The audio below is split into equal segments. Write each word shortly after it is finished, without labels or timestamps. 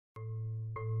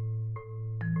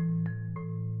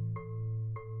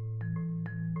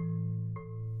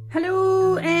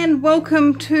Hello and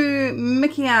welcome to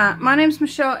Mickey Art. My name's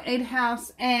Michelle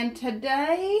Edhouse, and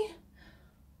today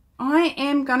I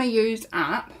am going to use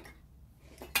up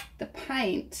the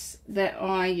paints that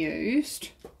I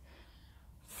used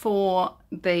for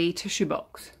the tissue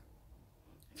box.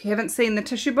 If you haven't seen the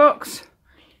tissue box,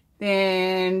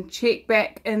 then check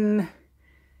back in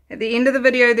at the end of the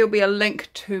video. There'll be a link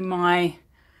to my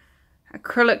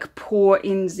acrylic pour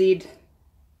NZ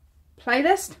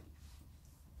playlist,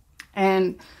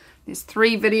 and there's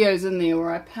 3 videos in there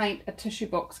where I paint a tissue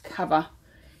box cover,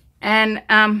 and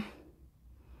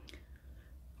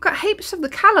got heaps of the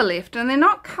colour left, and they're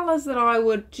not colours that I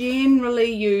would generally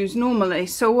use normally.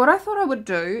 So what I thought I would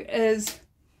do is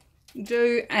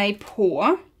do a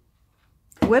pour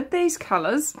with these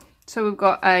colours. So we've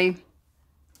got a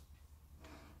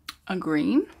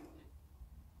green,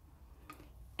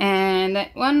 and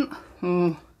that one,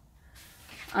 I'm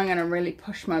going to really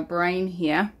push my brain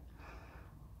here.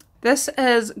 This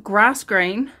is grass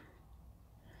green,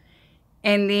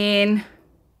 and then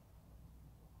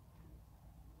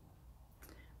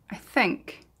I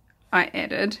think I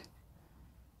added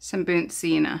some burnt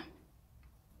sienna.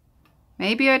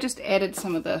 Maybe I just added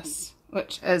some of this,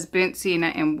 which is burnt sienna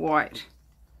and white.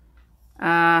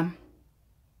 I'm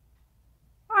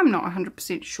not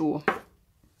 100% sure.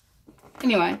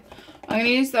 Anyway, I'm going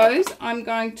to use those. I'm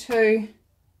going to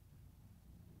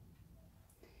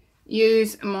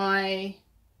use my,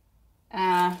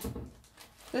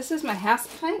 this is my house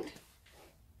paint.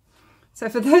 So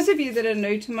for those of you that are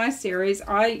new to my series,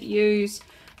 I use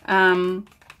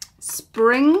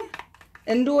spring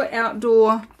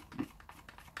indoor-outdoor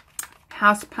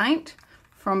house paint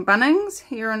from Bunnings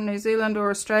here in New Zealand or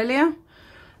Australia.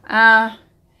 And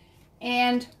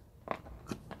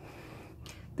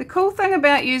the cool thing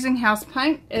about using house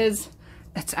paint is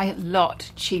it's a lot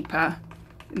cheaper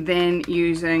than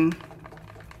using,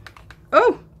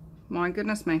 oh my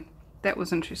goodness me, that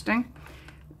was interesting.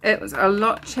 It was a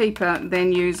lot cheaper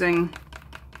than using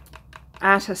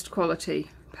artist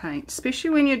quality paint,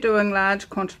 especially when you're doing large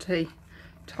quantity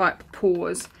type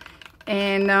pours.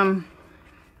 And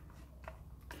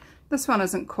this one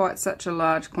isn't quite such a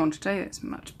large quantity, it's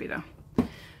much better.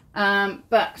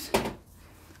 But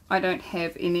I don't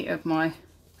have any of my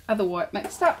other white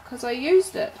mixed up because I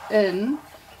used it in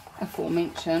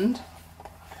aforementioned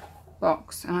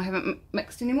box and I haven't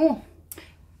mixed any more.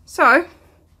 So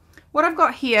what I've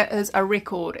got here is a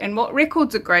record, and what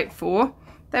records are great for,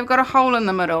 they've got a hole in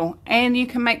the middle and you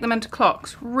can make them into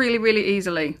clocks really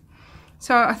easily.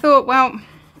 So I thought, well,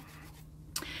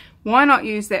 why not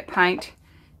use that paint?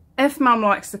 If Mum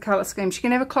likes the colour scheme, she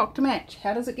can have a clock to match.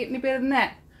 How does it get any better than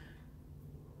that?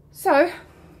 So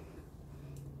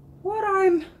what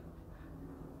I'm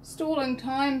stalling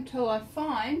time till I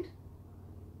find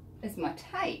is my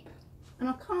tape, and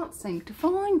I can't seem to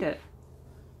find it.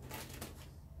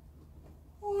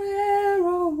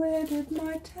 Where did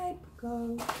my tape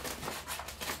go?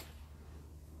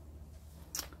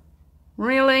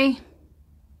 Really?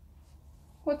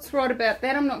 What's right about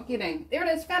that? I'm not getting. There it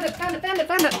is. Found it.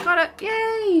 Got it.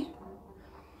 Yay!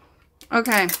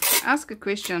 Okay, ask a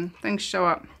question. Things show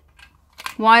up.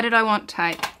 Why did I want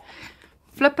tape?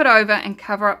 Flip it over and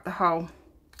cover up the hole.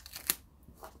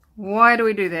 Why do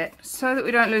we do that? So that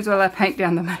we don't lose all our paint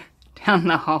down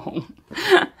the hole.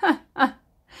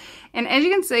 And as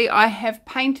you can see, I have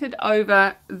painted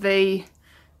over the,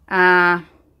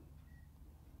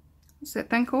 what's that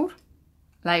thing called?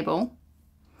 Label.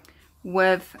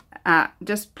 With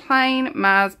just plain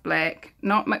Mars Black,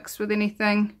 not mixed with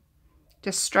anything,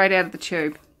 just straight out of the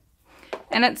tube.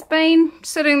 And it's been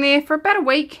sitting there for about a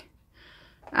week.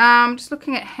 Just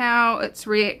looking at how it's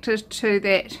reacted to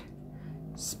that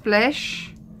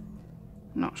splash.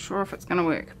 Not sure if it's going to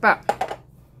work, but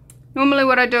normally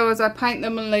what I do is I paint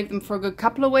them and leave them for a good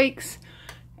couple of weeks,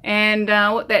 and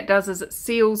what that does is it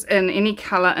seals in any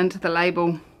colour into the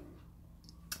label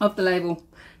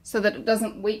so that it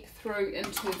doesn't weep through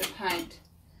into the paint.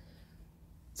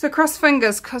 So cross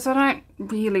fingers, because I don't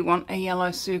really want a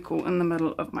yellow circle in the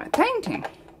middle of my painting.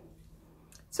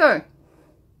 So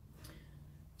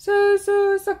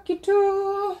suck your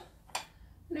toe,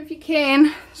 and if you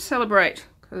can, celebrate,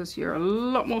 because you're a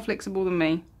lot more flexible than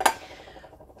me.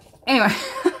 Anyway,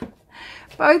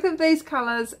 both of these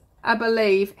colours, I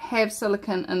believe, have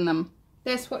silicone in them.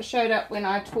 That's what showed up when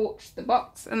I torched the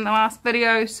box in the last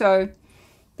video, so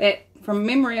that from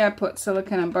memory I put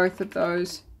silicone in both of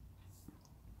those.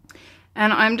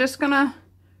 And I'm just going to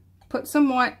put some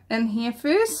white in here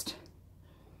first.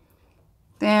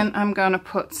 Then I'm going to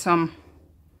put some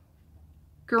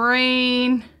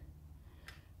green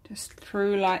just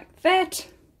through like that.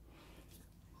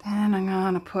 Then I'm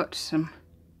going to put some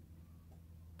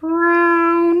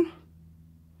brown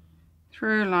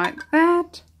through like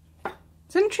that.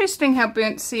 It's interesting how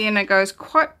burnt sienna goes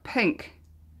quite pink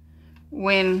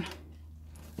when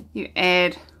you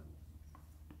add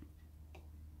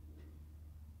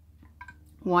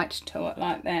white to it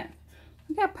like that.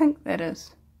 Look how pink that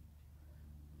is.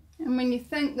 And when you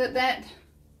think that that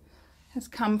has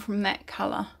come from that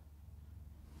colour,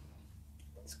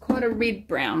 it's quite a red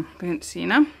brown burnt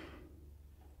sienna.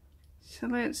 So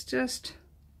let's just,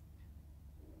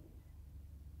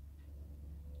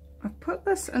 I've put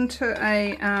this into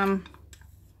a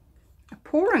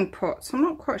pouring pot, so I'm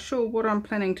not quite sure what I'm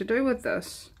planning to do with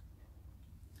this.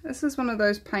 This is one of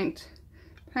those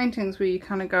paintings where you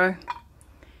kind of go,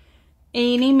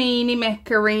 eeny, meeny,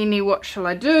 macaroni, what shall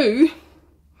I do?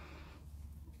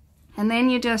 And then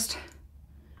you just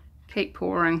keep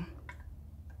pouring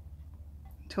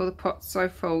until the pot's so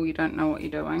full you don't know what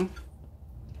you're doing.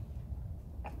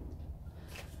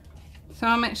 So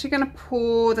I'm actually going to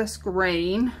pour this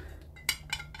green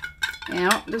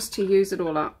out just to use it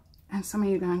all up. And some of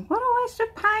you are going, what a waste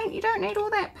of paint, you don't need all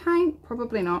that paint.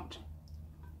 Probably not.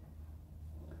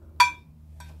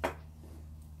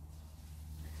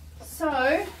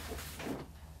 So,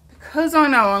 because I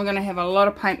know I'm going to have a lot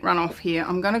of paint run off here,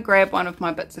 I'm going to grab one of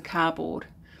my bits of cardboard.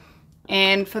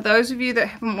 And for those of you that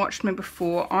haven't watched me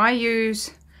before, I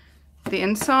use the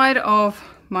inside of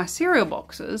my cereal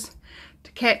boxes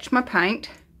to catch my paint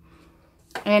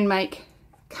and make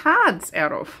cards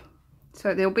out of.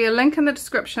 So there'll be a link in the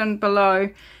description below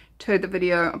to the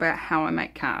video about how I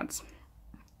make cards.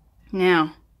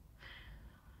 Now,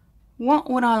 what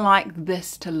would I like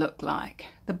this to look like?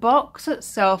 The box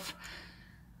itself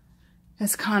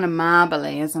is kind of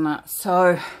marbly, isn't it?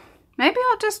 So maybe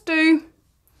I'll just do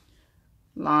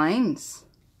lines.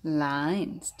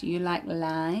 Lines. Do you like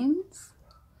lines?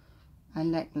 I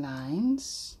like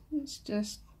lines. It's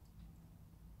just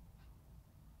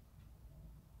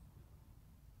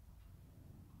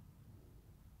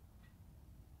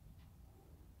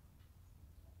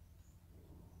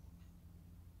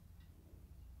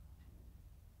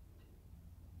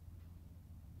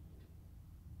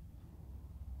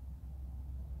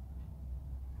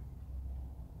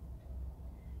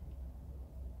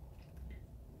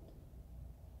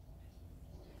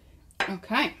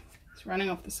okay, it's running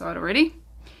off the side already.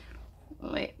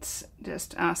 Let's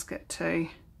just ask it to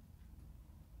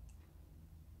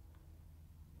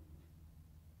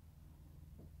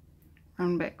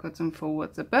run backwards and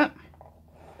forwards a bit.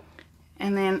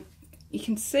 And then you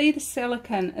can see the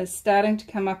silicone is starting to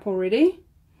come up already.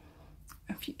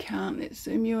 If you can't, let's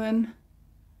zoom you in.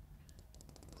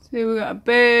 See, we've got a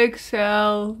big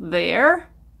cell there.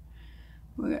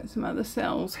 We've got some other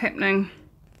cells happening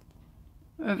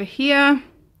over here.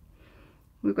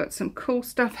 We've got some cool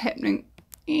stuff happening.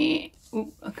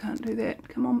 Oh, I can't do that.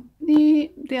 Come on,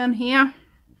 down here.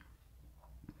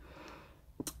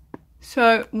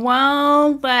 So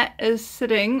while that is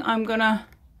sitting, I'm gonna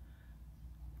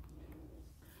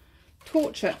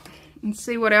torch it and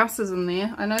see what else is in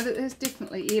there. I know that there's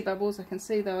definitely air bubbles. I can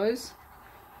see those.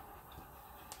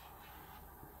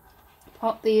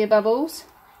 Pop the air bubbles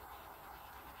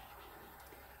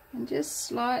and just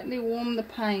slightly warm the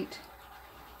paint.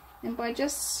 And by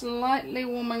just slightly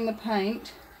warming the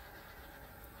paint,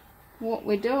 what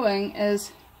we're doing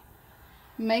is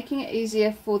making it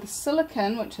easier for the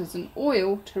silicone, which is an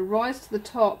oil, to rise to the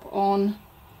top on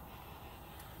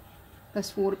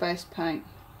this water-based paint.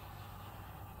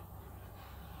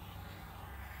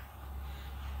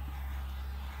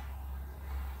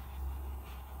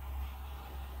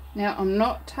 Now I'm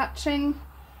not touching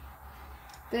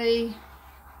the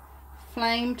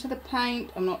flame to the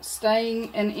paint. I'm not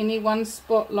staying in any one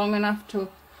spot long enough to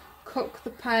cook the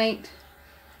paint,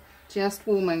 just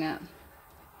warming it,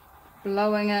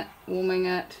 blowing it, warming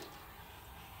it,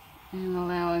 and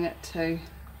allowing it to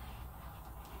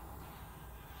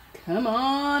come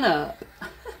on up.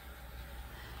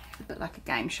 It's a bit like a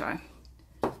game show.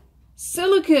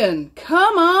 Silicone,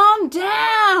 come on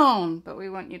down! But we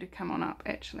want you to come on up,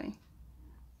 actually.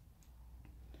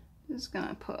 Just going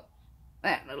to put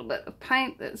that little bit of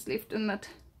paint that's left in the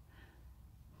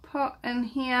pot in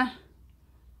here,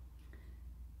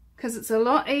 because it's a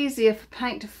lot easier for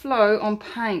paint to flow on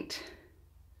paint.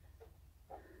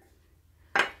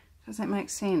 Does that make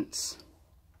sense?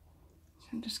 So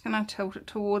I'm just going to tilt it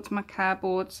towards my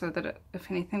cardboard so that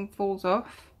if anything falls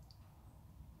off.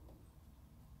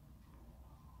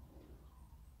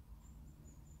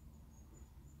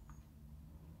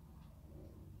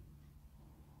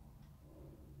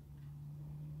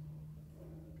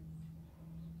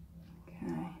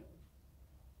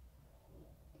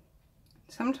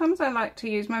 Sometimes I like to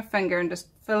use my finger and just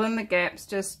fill in the gaps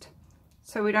just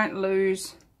so we don't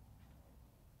lose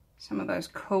some of those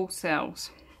cool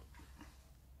cells.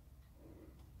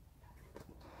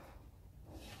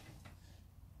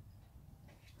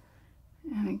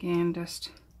 And again,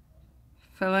 just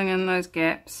filling in those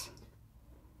gaps,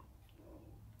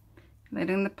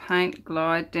 letting the paint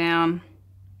glide down,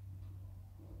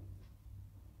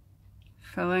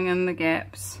 filling in the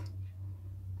gaps.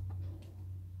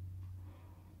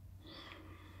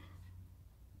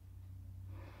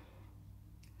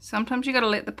 Sometimes you got to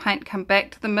let the paint come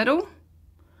back to the middle,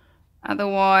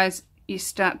 otherwise you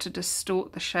start to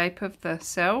distort the shape of the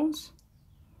cells.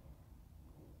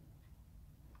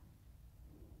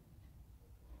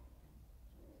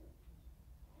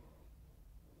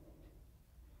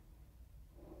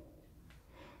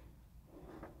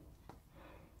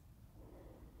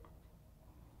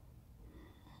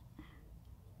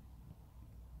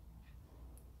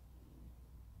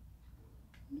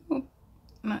 Oh,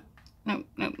 no. Nope,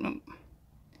 nope, nope.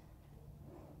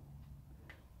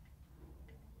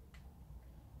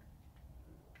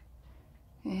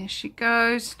 There she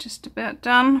goes, just about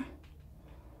done.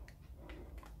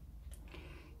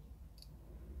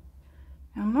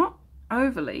 I'm not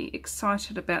overly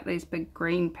excited about these big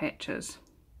green patches.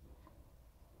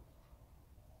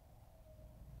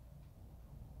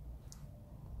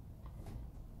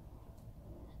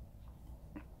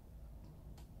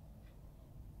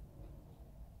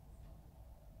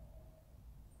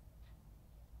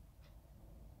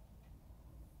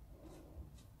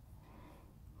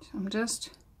 So I'm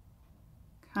just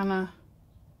kind of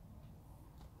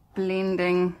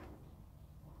blending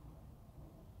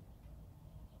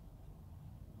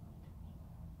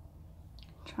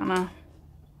trying to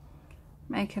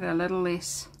make it a little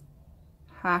less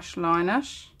harsh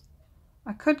line-ish.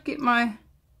 I could get my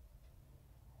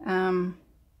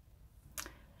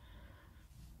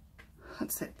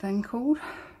what's that thing called?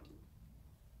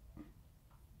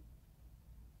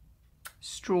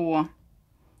 Straw,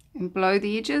 and blow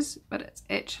the edges, but it's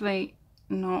actually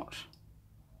not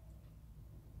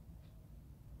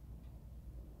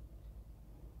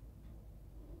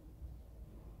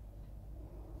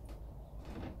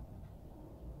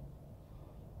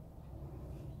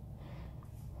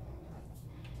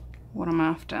what I'm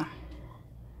after.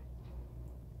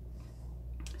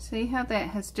 See how that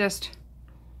has just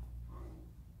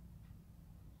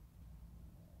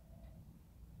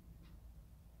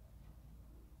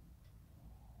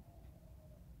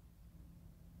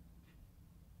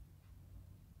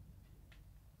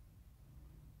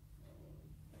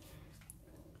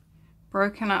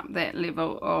broken up that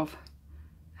level of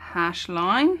harsh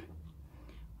line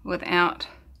without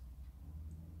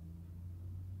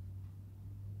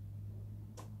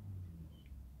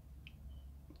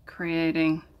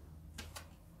creating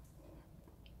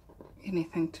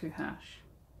anything too harsh.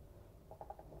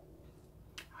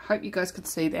 I hope you guys could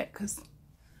see that, because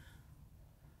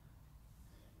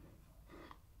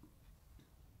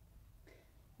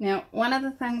now one of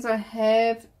the things I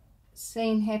have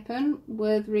seen happen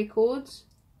with records,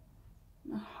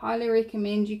 I highly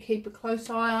recommend you keep a close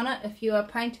eye on it if you are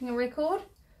painting a record,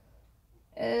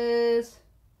 is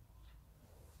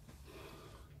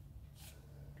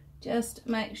just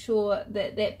make sure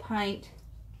that that paint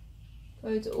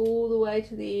goes all the way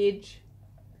to the edge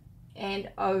and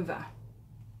over.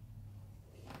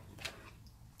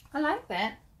 I like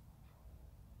that.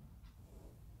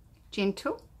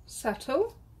 Gentle,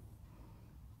 subtle,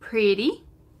 pretty.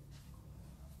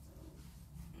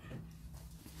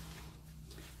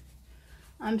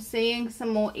 I'm seeing some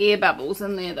more air bubbles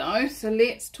in there though, so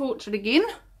let's torch it again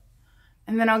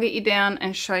and then I'll get you down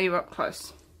and show you up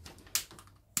close.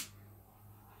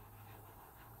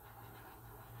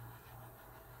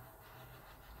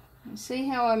 You see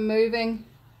how I'm moving?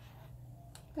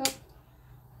 Oh.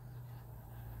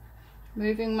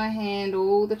 Moving my hand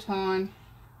all the time.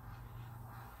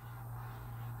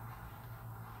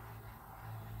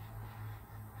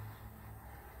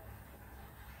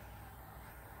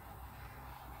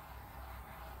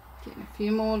 Getting a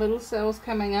few more little cells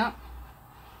coming up.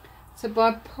 So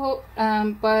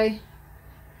by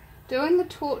doing the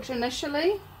torch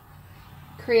initially,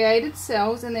 created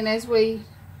cells, and then as we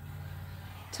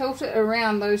tilt it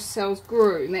around, those cells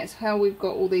grew, and that's how we've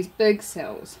got all these big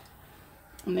cells.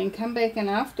 And then come back in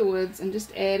afterwards and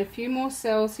just add a few more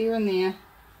cells here and there.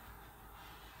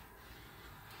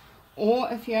 Or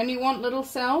if you only want little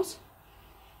cells,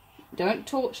 don't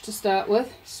torch to start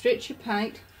with, stretch your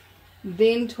paint,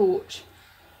 then torch,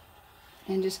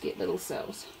 and just get little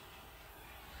cells.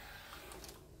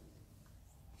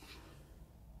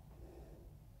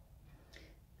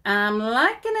 I'm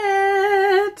liking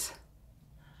it.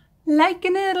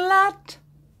 Liking it a lot.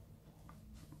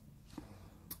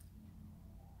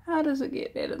 How does it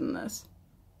get better than this?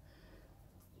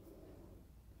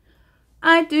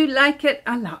 I do like it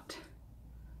a lot.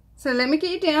 So let me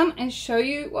get you down and show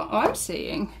you what I'm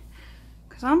seeing,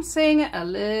 because I'm seeing it a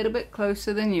little bit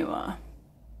closer than you are.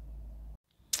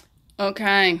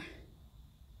 Okay,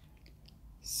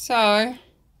 so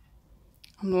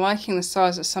I'm liking the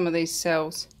size of some of these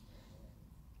cells.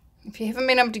 If you haven't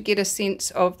been able to get a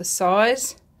sense of the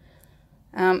size,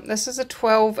 this is a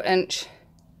 12-inch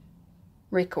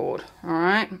record,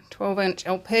 alright, 12-inch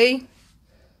LP.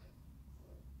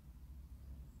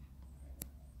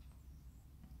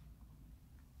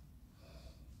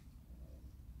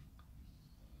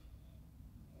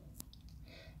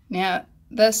 Now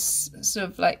this sort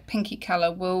of like pinky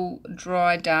colour will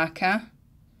dry darker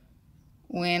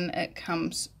when it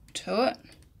comes to it,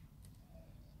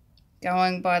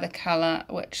 going by the colour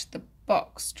which the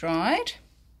box dried.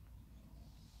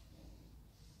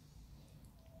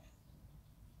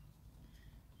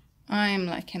 I am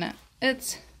liking it.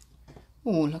 It's,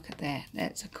 oh look at that,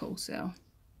 that's a cool cell.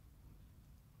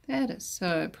 That is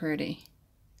so pretty.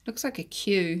 Looks like a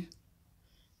Q.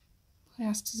 What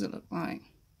else does it look like?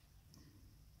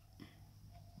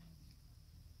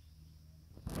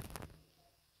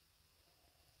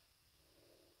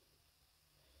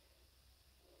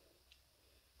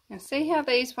 Now see how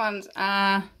these ones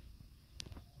are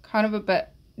kind of a bit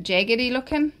jaggedy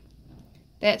looking?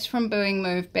 That's from being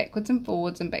moved backwards and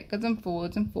forwards and backwards and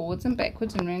forwards and forwards and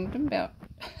backwards and round and about.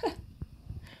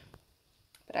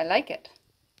 But I like it.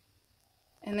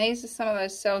 And these are some of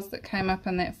those cells that came up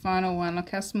in that final one. Look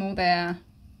how small they are.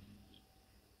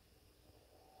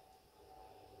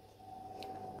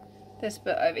 This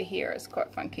bit over here is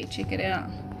quite funky. Check it out.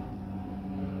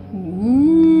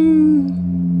 Ooh.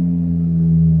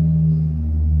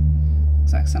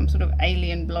 Looks like some sort of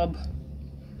alien blob.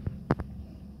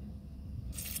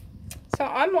 So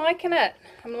I'm liking it.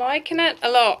 I'm liking it a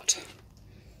lot.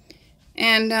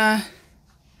 And I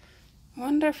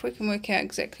wonder if we can work out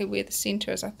exactly where the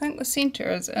centre is. I think the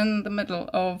centre is in the middle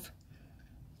of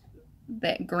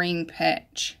that green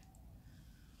patch.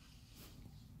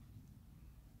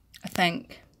 I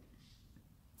think.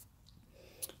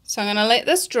 So I'm going to let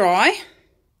this dry.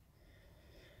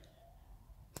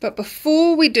 But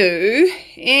before we do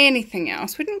anything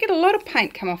else, we didn't get a lot of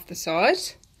paint come off the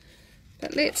sides.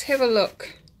 But let's have a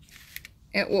look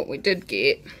at what we did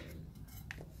get.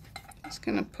 Just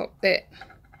going to pop that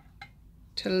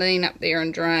to lean up there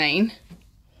and drain.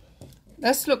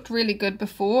 This looked really good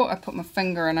before I put my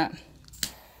finger in it.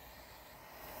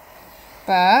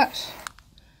 But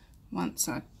once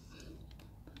I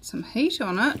put some heat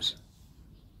on it,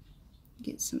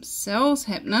 get some cells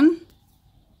happening,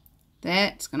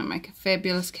 that's going to make a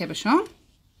fabulous cabochon.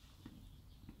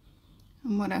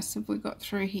 And what else have we got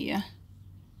through here?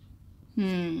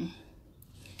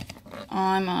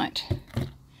 I might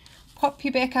pop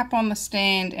you back up on the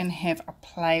stand and have a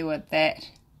play with that.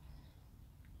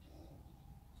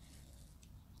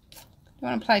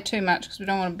 Don't want to play too much because we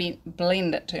don't want to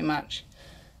blend it too much.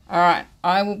 Alright,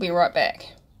 I will be right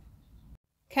back.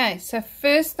 Okay, so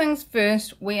first things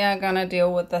first, we are going to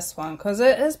deal with this one because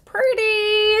it is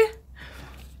pretty.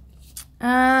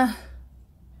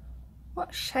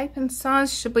 What shape and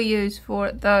size should we use for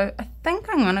it though? I think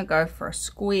I'm going to go for a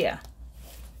square.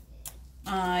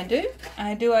 I do.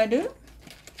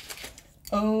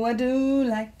 Oh, I do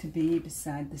like to be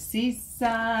beside the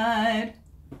seaside.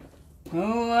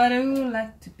 Oh, I do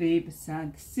like to be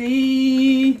beside the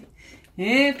sea.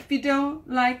 If you don't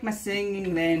like my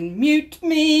singing, then mute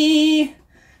me.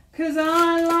 'Cause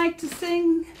I like to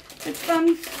sing, it's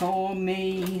fun for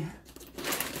me.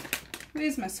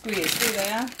 Where's my squares? There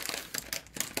they are.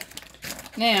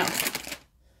 Now,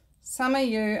 some of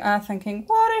you are thinking,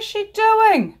 what is she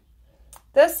doing?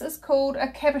 This is called a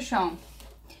cabochon.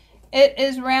 It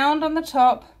is round on the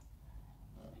top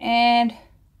and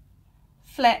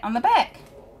flat on the back.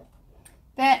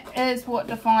 That is what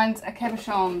defines a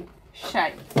cabochon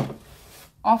shape.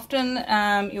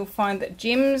 Often you'll find that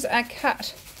gems are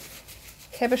cut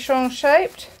cabochon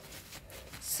shaped.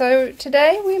 So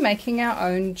today we're making our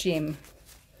own gem.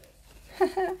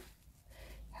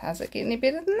 How's it get any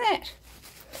better than that?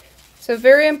 So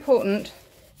very important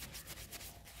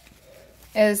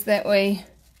is that we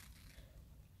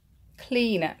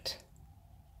clean it.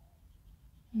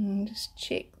 And just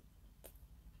check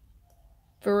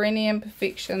for any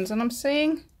imperfections. And I'm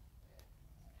seeing,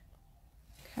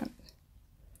 let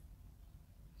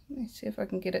me see if I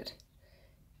can get it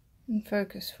in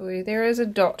focus for you. There is a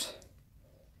dot.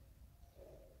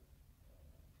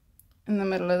 in the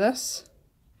middle of this.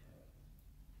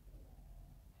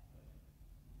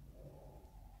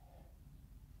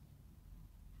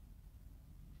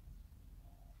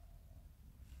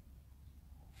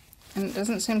 And it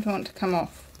doesn't seem to want to come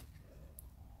off.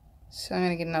 So I'm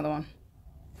going to get another one.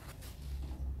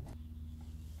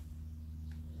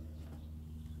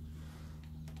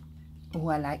 Oh,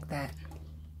 I like that.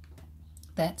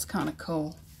 That's kind of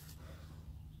cool.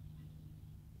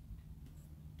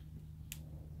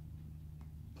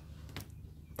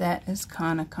 That is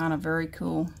kind of very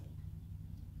cool.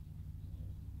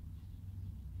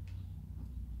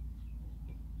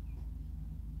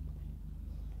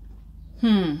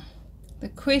 The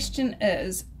question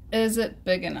is it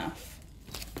big enough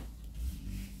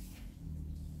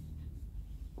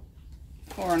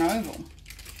for an oval?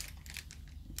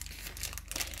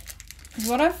 Because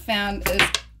what I've found is,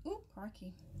 oh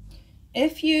crikey,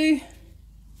 if you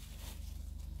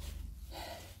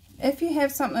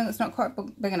have something that's not quite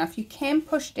big enough, you can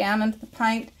push down into the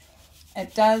paint.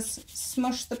 It does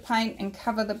smush the paint and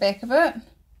cover the back of it,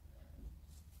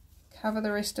 cover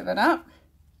the rest of it up,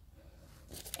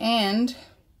 and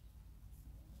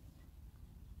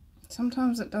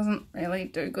sometimes it doesn't really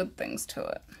do good things to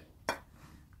it.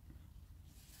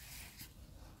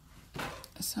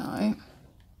 So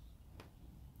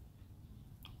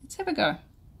let's have a go.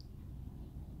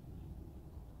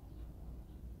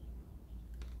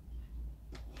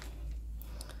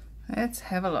 Let's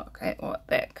have a look at what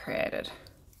that created.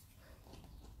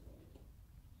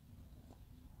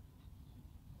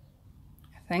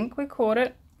 I think we caught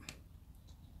it.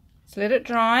 Let's let it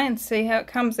dry and see how it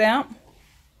comes out.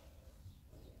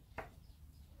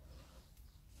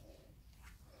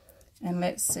 And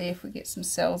let's see if we get some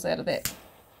cells out of that.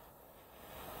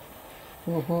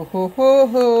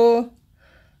 Oh,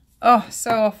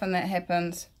 so often that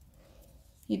happens.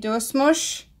 You do a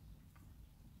smush,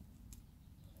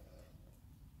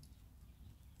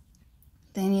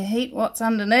 then you heat what's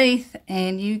underneath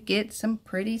and you get some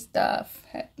pretty stuff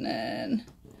happening.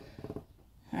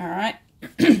 Alright,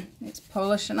 let's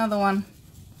polish another one.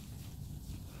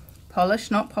 Polish,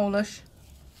 not Polish.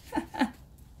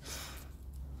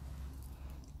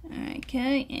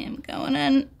 Okay, I'm going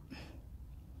in.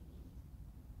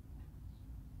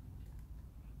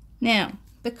 Now,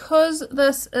 because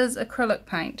this is acrylic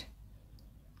paint,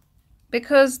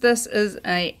 because this is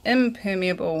an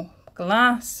impermeable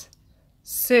glass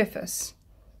surface,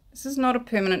 this is not a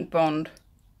permanent bond.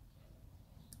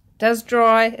 It does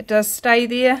dry, it does stay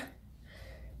there,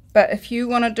 but if you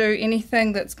want to do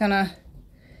anything that's going to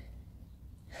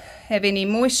have any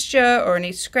moisture or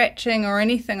any scratching or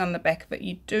anything on the back of it,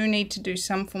 you do need to do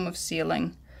some form of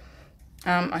sealing.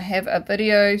 I have a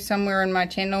video somewhere in my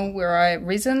channel where I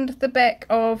resined the back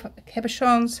of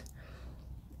cabochons,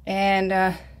 and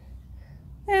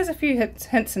there's a few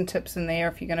hints and tips in there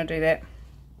if you're going to do that.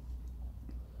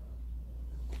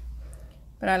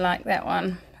 But I like that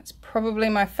one. It's probably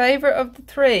my favourite of the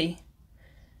three.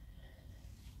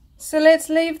 So let's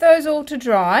leave those all to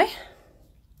dry.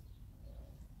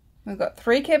 We've got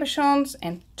 3 cabochons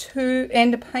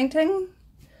and a painting,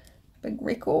 big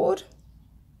record,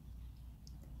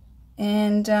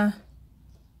 and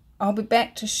I'll be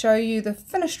back to show you the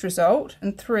finished result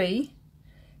in 3,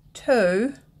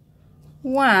 2,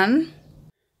 1.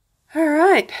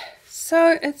 Alright,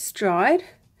 so it's dried.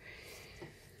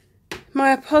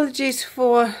 My apologies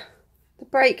for the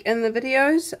break in the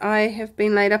videos. I have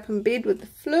been laid up in bed with the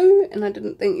flu, and I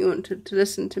didn't think you wanted to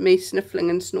listen to me sniffling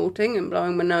and snorting and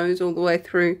blowing my nose all the way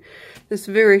through this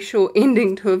very short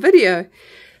ending to a video.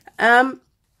 I'm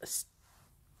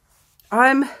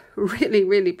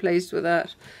really pleased with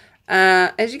it.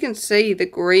 As you can see, the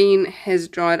green has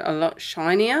dried a lot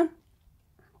shinier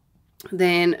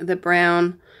than the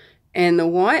brown and the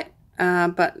white,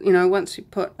 but you know, once you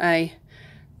put a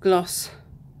gloss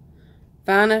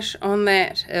varnish on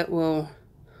that, it will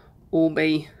all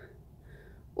be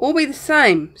the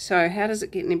same. So how does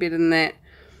it get any better than that?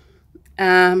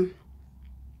 I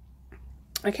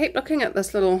keep looking at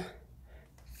this little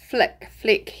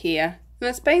fleck here, and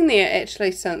it's been there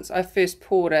actually since I first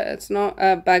poured it. It's not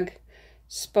a bug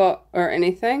spot or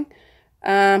anything,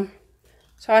 so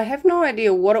I have no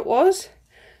idea what it was,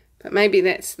 but maybe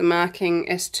that's the marking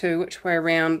as to which way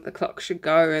around the clock should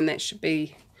go, and that should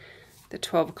be the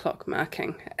 12 o'clock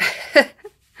marking.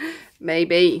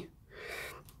 Maybe,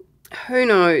 who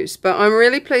knows, but I'm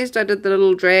really pleased I did the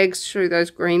little drags through those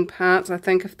green parts. I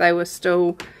think if they were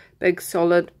still big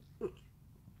solid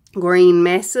green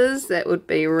masses, that would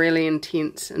be really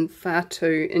intense and far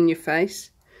too in your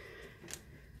face.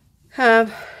 So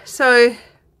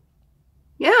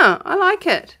yeah, I like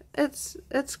it.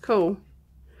 it's cool.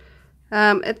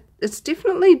 It's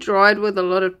definitely dried with a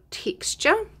lot of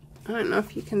texture. I don't know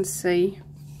if you can see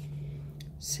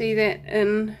that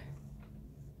in,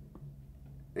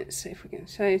 let's see if we can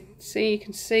see, you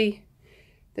can see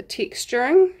the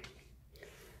texturing.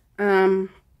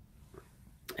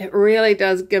 It really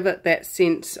does give it that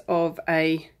sense of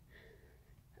a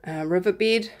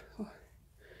riverbed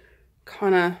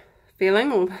kind of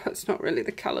feeling, although it's not really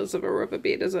the colours of a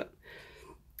riverbed, is it?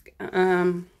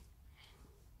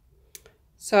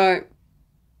 So,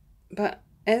 but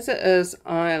as it is,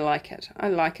 I like it. I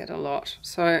like it a lot.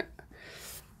 So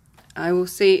I will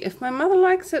see if my mother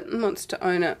likes it and wants to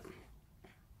own it,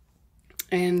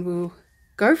 and we'll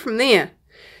go from there.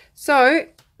 So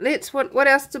what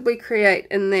else did we create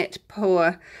in that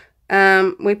pour?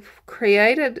 We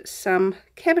created some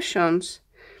cabochons.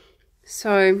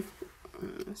 So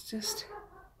let's just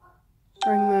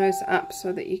bring those up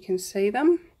so that you can see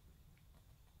them.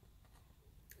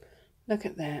 Look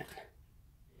at that.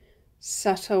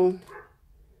 Subtle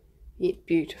yet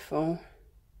beautiful.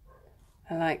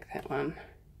 I like that one.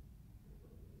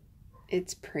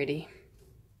 It's pretty.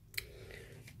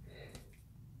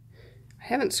 I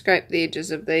haven't scraped the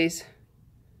edges of these.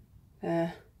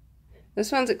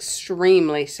 This one's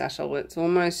extremely subtle. It's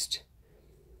almost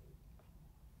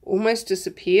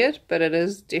disappeared, but it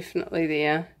is definitely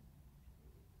there.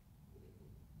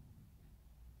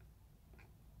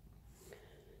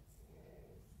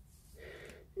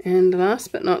 And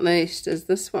last but not least is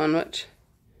this one, which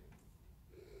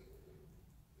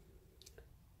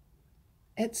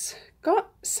it's got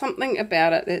something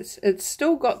about it. It's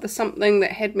still got the something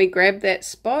that had me grab that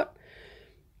spot.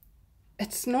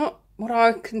 It's not what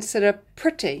I consider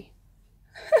pretty.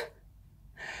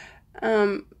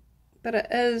 But it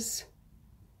is,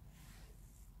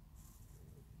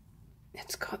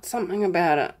 it's got something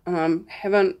about it.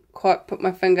 Haven't quite put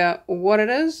my finger what it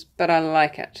is, but I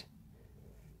like it.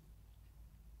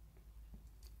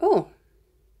 Oh,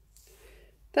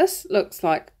 this looks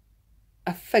like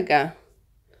a figure.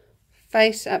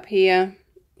 Face up here,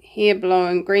 hair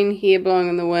blowing, green hair blowing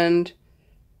in the wind,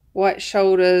 white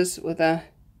shoulders with a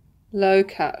low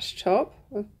cut top,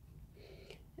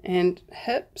 and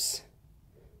hips,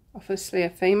 obviously a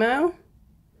female.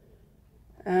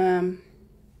 And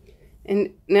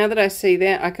now that I see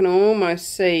that, I can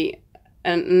almost see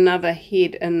another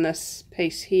head in this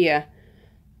piece here,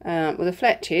 with a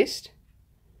flat chest.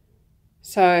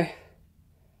 So,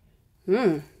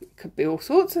 it could be all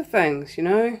sorts of things, you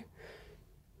know.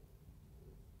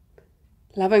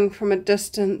 Loving from a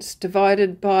distance,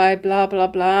 divided by blah blah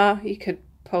blah. You could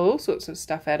pull all sorts of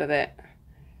stuff out of that.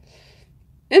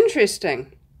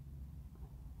 Interesting.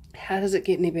 How does it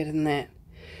get any better than that?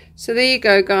 So there you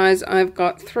go, guys. I've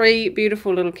got 3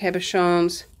 beautiful little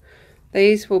cabochons.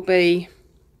 These will be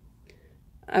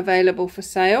available for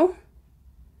sale.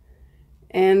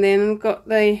 And then I've got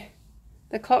the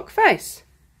clock face.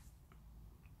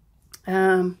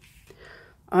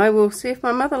 I will see if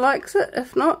my mother likes it.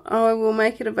 If not, I will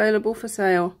make it available for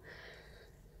sale.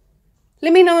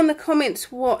 Let me know in the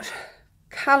comments what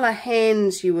colour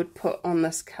hands you would put on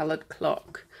this coloured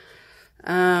clock.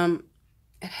 It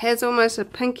has almost a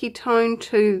pinky tone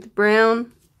to the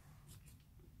brown,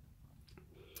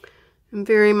 and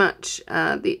very much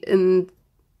in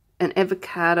an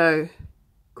avocado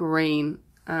green.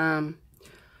 I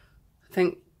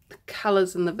think the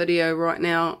colours in the video right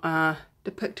now are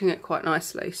depicting it quite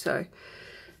nicely. So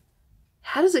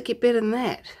how does it get better than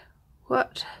that?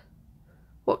 What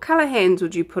colour hands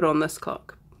would you put on this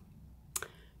clock?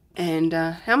 And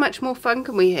how much more fun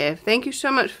can we have? Thank you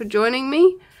so much for joining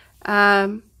me.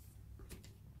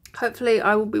 Hopefully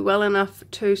I will be well enough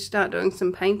to start doing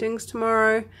some paintings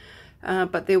tomorrow,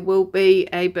 but there will be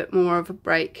a bit more of a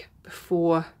break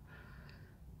before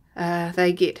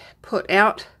they get put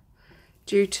out,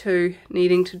 due to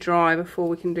needing to dry before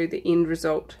we can do the end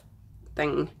result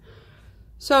thing.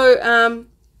 So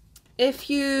if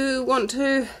you want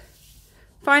to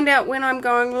find out when I'm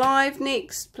going live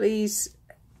next, please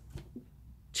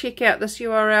check out this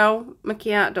URL,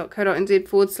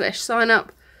 mickeyart.co.nz/sign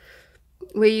up,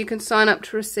 where you can sign up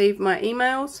to receive my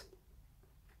emails.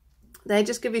 They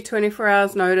just give you 24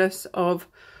 hours notice of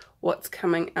what's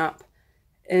coming up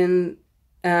in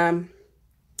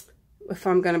if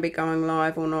I'm going to be going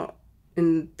live or not,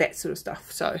 and that sort of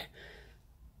stuff. So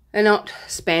they're not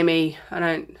spammy. I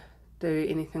don't do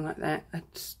anything like that.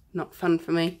 It's not fun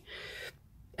for me.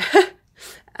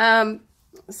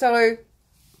 So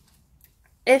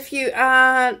if you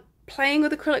are playing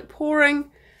with acrylic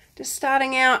pouring, just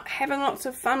starting out, having lots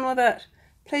of fun with it,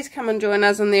 please come and join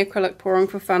us in the Acrylic Pouring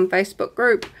for Fun Facebook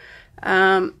group.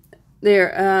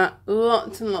 there are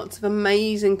lots and lots of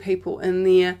amazing people in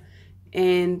there,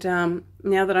 and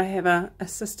now that I have a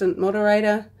assistant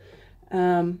moderator,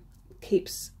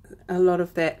 keeps a lot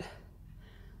of that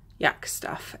yuck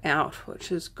stuff out,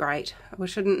 which is great. I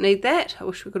wish I didn't need that. I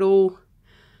wish we could all,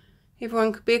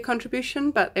 everyone could be a contribution,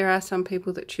 but there are some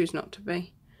people that choose not to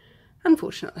be,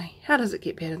 unfortunately. How does it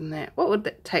get better than that? What would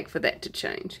that take for that to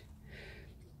change?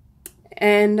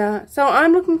 And so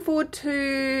I'm looking forward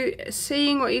to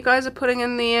seeing what you guys are putting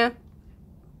in there,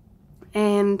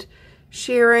 and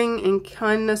sharing and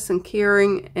kindness and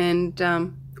caring, and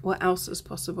what else is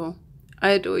possible. I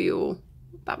adore you all.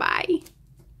 Bye bye.